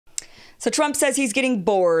So Trump says he's getting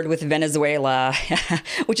bored with Venezuela,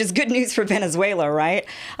 which is good news for Venezuela, right?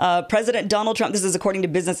 President Donald Trump, this is according to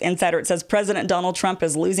Business Insider, it says President Donald Trump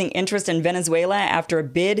is losing interest in Venezuela after a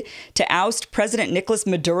bid to oust President Nicolas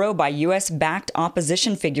Maduro by U.S.-backed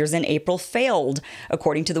opposition figures in April failed,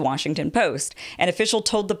 according to the Washington Post. An official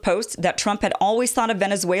told the Post that Trump had always thought of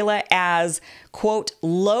Venezuela as, quote,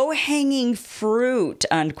 low-hanging fruit,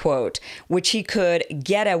 unquote, which he could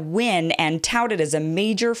get a win and touted as a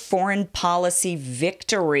major foreign policy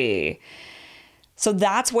victory. So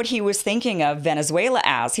that's what he was thinking of Venezuela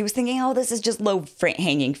as. He was thinking, oh, this is just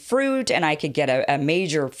low-hanging fruit, and I could get a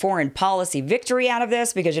major foreign policy victory out of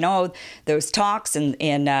this because, you know, those talks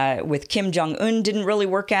with Kim Jong-un didn't really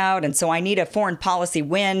work out, and so I need a foreign policy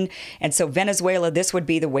win, and so Venezuela, this would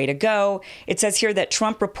be the way to go. It says here that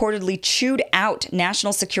Trump reportedly chewed out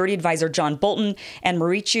National Security Advisor John Bolton and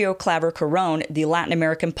Mauricio Claver-Carrón, the Latin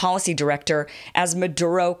American policy director, as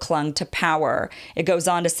Maduro clung to power. It goes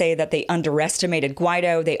on to say that they underestimated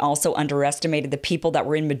Guaido. They also underestimated the people that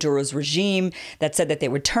were in Maduro's regime that said that they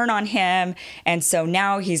would turn on him. And so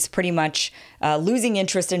now he's pretty much losing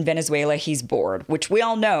interest in Venezuela. He's bored, which we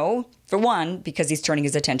all know, for one, because he's turning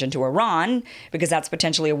his attention to Iran, because that's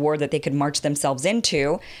potentially a war that they could march themselves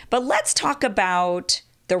into. But let's talk about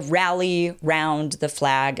the rally round the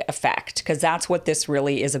flag effect, because that's what this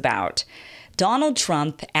really is about. Donald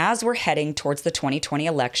Trump, as we're heading towards the 2020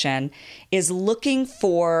 election, is looking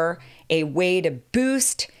for a way to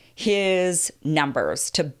boost his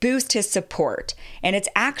numbers, to boost his support. And it's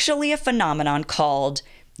actually a phenomenon called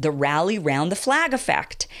the rally round the flag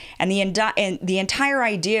effect. And the entire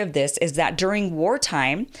idea of this is that during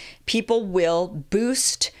wartime, people will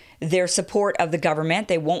boost their support of the government.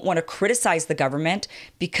 They won't want to criticize the government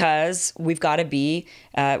because we've got to be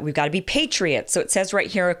patriots. So it says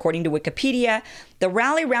right here, according to Wikipedia, the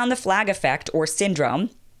rally round the flag effect, or syndrome,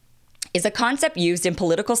 is a concept used in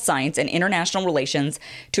political science and international relations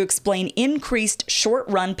to explain increased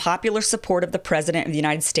short-run popular support of the President of the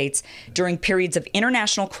United States during periods of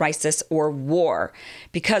international crisis or war.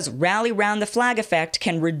 Because rally round the flag effect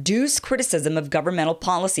can reduce criticism of governmental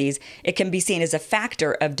policies, it can be seen as a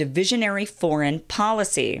factor of divisionary foreign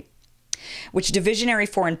policy. Which divisionary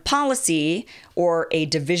foreign policy, or a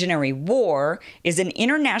divisionary war, is an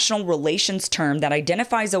international relations term that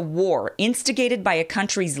identifies a war instigated by a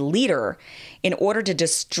country's leader in order to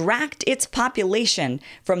distract its population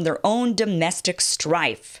from their own domestic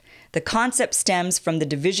strife. The concept stems from the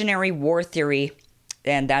divisionary war theory,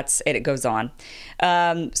 and that's it. It goes on.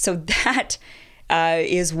 So that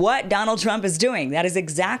is what Donald Trump is doing. That is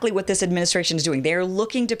exactly what this administration is doing. They're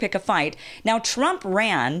looking to pick a fight. Now, Trump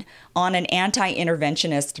ran on an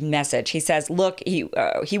anti-interventionist message. He says, look, he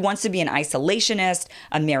wants to be an isolationist,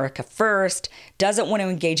 America first, doesn't want to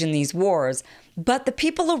engage in these wars. But the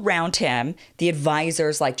people around him, the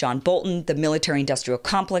advisors like John Bolton, the military-industrial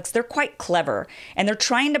complex, they're quite clever, and they're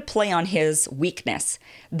trying to play on his weakness.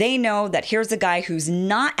 They know that here's a guy who's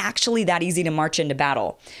not actually that easy to march into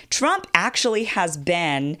battle. Trump actually has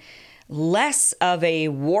been less of a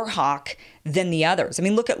war hawk than the others. I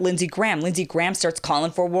mean, look at Lindsey Graham. Lindsey Graham starts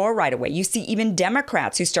calling for war right away. You see even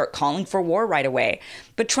Democrats who start calling for war right away.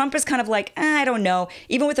 But Trump is kind of like, I don't know.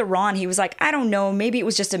 Even with Iran, he was like, I don't know. Maybe it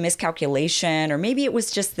was just a miscalculation, or maybe it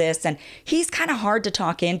was just this. And he's kind of hard to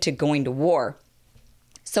talk into going to war.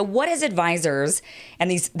 So what his advisors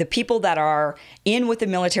and the people that are in with the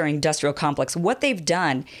military-industrial complex, what they've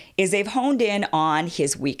done is they've honed in on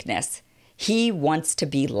his weakness. He wants to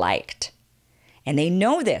be liked. And they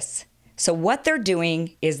know this. So what they're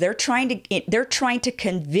doing is they're trying to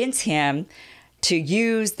convince him to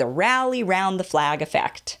use the rally round the flag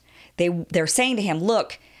effect. They're saying to him,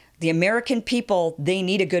 look, the American people, they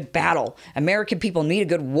need a good battle. American people need a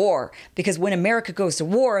good war, because when America goes to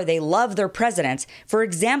war, they love their presidents. For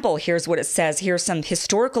example, here's what it says. Here's some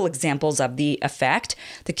historical examples of the effect.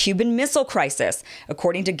 The Cuban Missile Crisis.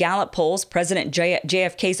 According to Gallup polls, President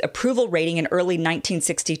JFK's approval rating in early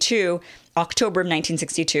 1962, October of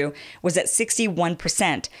 1962, was at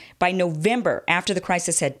 61%. By November, after the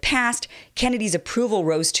crisis had passed, Kennedy's approval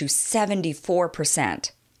rose to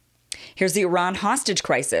 74%. Here's the Iran hostage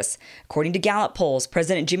crisis. According to Gallup polls,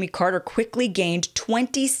 President Jimmy Carter quickly gained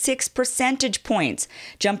 26 percentage points,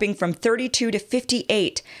 jumping from 32 to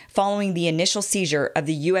 58 following the initial seizure of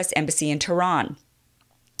the U.S. Embassy in Tehran.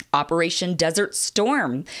 Operation Desert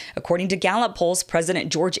Storm. According to Gallup polls,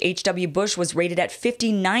 President George H.W. Bush was rated at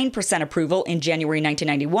 59% approval in January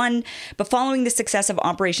 1991, but following the success of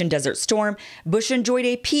Operation Desert Storm, Bush enjoyed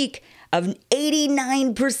a peak of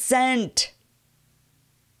 89%.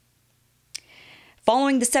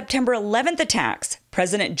 Following the September 11th attacks,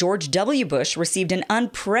 President George W. Bush received an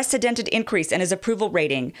unprecedented increase in his approval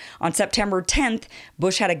rating. On September 10th,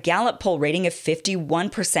 Bush had a Gallup poll rating of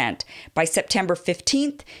 51%. By September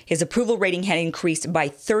 15th, his approval rating had increased by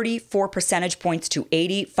 34 percentage points to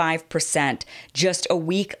 85%. Just a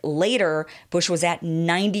week later, Bush was at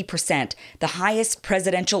 90%, the highest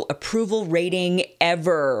presidential approval rating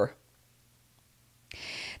ever.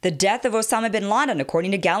 The death of Osama bin Laden, according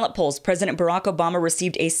to Gallup polls, President Barack Obama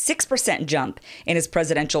received a 6% jump in his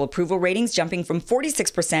presidential approval ratings, jumping from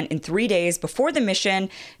 46% in 3 days before the mission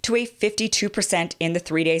to a 52% in the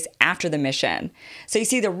 3 days after the mission. So you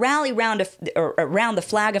see, the rally around the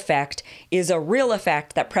flag effect is a real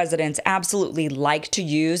effect that presidents absolutely like to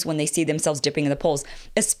use when they see themselves dipping in the polls,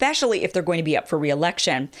 especially if they're going to be up for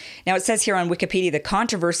re-election. Now, it says here on Wikipedia, the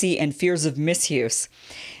controversy and fears of misuse.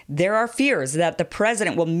 There are fears that the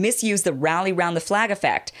president will misuse the rally round the flag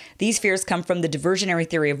effect. These fears come from the diversionary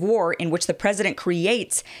theory of war, in which the president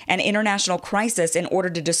creates an international crisis in order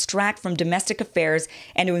to distract from domestic affairs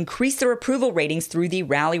and to increase their approval ratings through the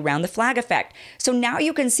rally round the flag effect. So now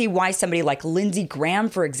you can see why somebody like Lindsey Graham,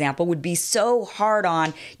 for example, would be so hard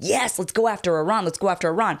on, yes, let's go after Iran, let's go after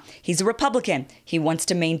Iran. He's a Republican. He wants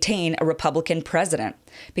to maintain a Republican president,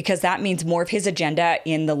 because that means more of his agenda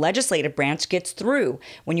in the legislative branch gets through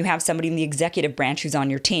when you have somebody in the executive branch who's on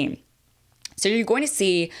your team. So you're going to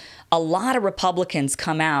see a lot of Republicans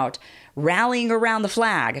come out rallying around the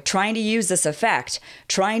flag, trying to use this effect,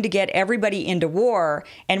 trying to get everybody into war.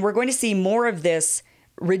 And we're going to see more of this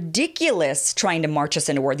ridiculous trying to march us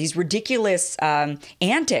into war, these ridiculous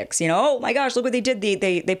antics. You know, oh my gosh, look what they did.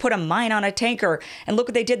 They put a mine on a tanker, and look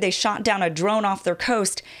what they did. They shot down a drone off their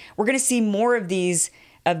coast. We're going to see more of these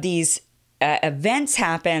events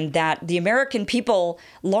happen that the American people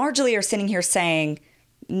largely are sitting here saying,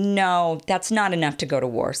 no, that's not enough to go to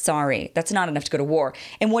war. Sorry, that's not enough to go to war.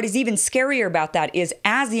 And what is even scarier about that is,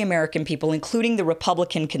 as the American people, including the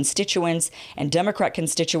Republican constituents and Democrat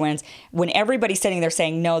constituents, when everybody's sitting there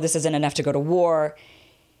saying, no, this isn't enough to go to war,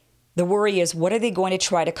 the worry is, what are they going to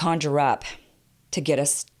try to conjure up to get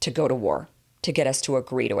us to go to war, to get us to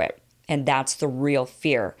agree to it? And that's the real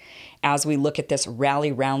fear as we look at this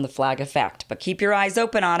rally round the flag effect. But keep your eyes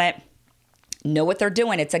open on it. Know what they're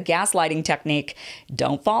doing. It's a gaslighting technique.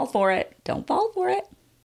 Don't fall for it. Don't fall for it.